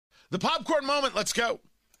The popcorn moment, let's go.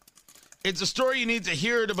 It's a story you need to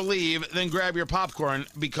hear to believe, then grab your popcorn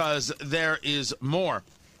because there is more.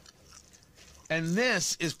 And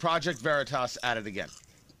this is Project Veritas at it again.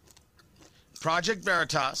 Project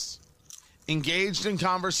Veritas engaged in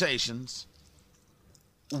conversations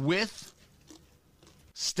with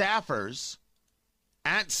staffers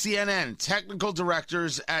at CNN, technical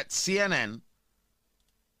directors at CNN,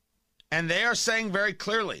 and they are saying very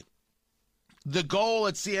clearly the goal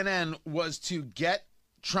at CNN was to get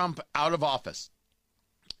Trump out of office.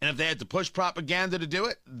 And if they had to push propaganda to do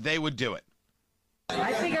it, they would do it.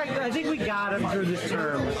 I think we got him through this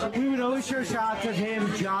term. We would always show shots of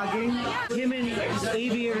him jogging, him in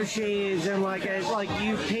aviator shades, and like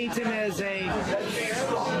you paint him as a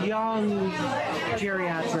young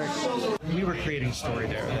geriatric. We were creating a story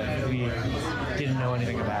there that we didn't know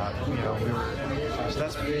anything about. So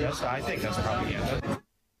that's I think that's propaganda.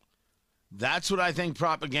 That's what I think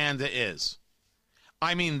propaganda is.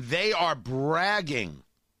 I mean, they are bragging.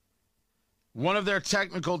 One of their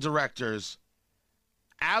technical directors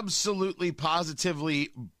absolutely, positively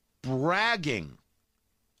bragging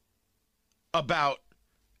about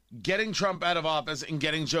getting Trump out of office and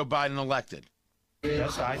getting Joe Biden elected.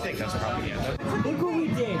 I think that's propaganda. Look what we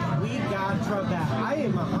did. We got Trump out. I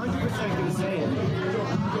am 100% going to say it.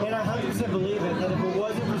 And I 100% believe it, that if it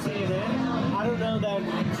wasn't for CNN, I don't know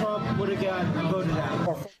that Trump would have got voted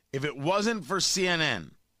out. If it wasn't for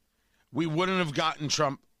CNN, we wouldn't have gotten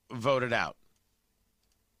Trump voted out.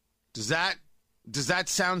 Does that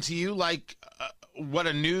sound to you like what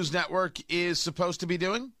a news network is supposed to be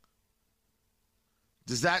doing?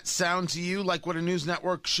 Does that sound to you like what a news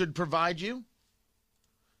network should provide you?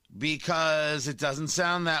 Because it doesn't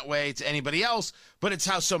sound that way to anybody else, but it's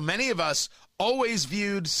how so many of us always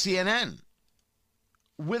viewed CNN.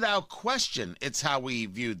 Without question, it's how we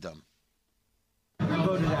viewed them.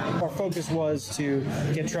 Our focus was to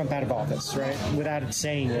get Trump out of office, right? Without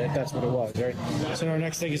saying it, that's what it was, right? So our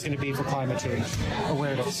next thing is going to be for climate change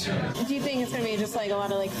awareness. Do you think it's going to be just like a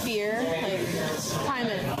lot of like fear, like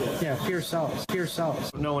climate? Yeah, fear sells. Fear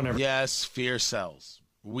sells. No one ever. Yes, fear sells.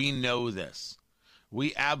 We know this.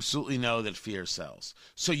 We absolutely know that fear sells.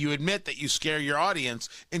 So you admit that you scare your audience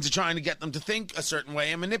into trying to get them to think a certain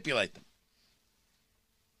way and manipulate them.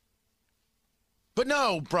 But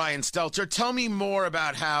no, Brian Stelter, tell me more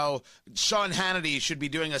about how Sean Hannity should be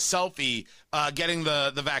doing a selfie getting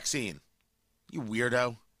the vaccine. You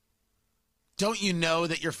weirdo. Don't you know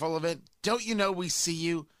that you're full of it? Don't you know we see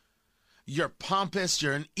you? You're pompous.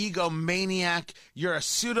 You're an egomaniac. You're a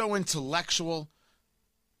pseudo-intellectual.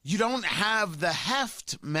 You don't have the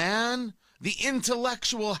heft, man. The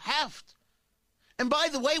intellectual heft. And by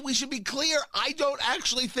the way, we should be clear, I don't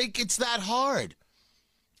actually think it's that hard.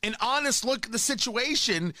 An honest look at the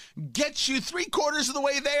situation gets you 3/4 of the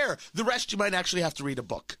way there. The rest you might actually have to read a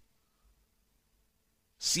book.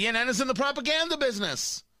 CNN is in the propaganda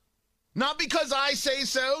business. Not because I say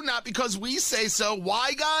so, not because we say so.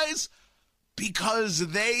 Why, guys? Because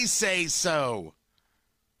they say so.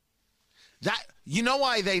 That you know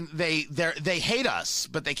why they hate us,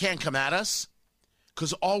 but they can't come at us?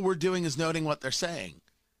 Because all we're doing is noting what they're saying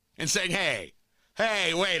and saying, hey,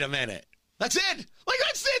 wait a minute. That's it. Like,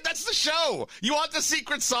 that's it. That's the show. You want the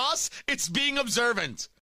secret sauce? It's being observant.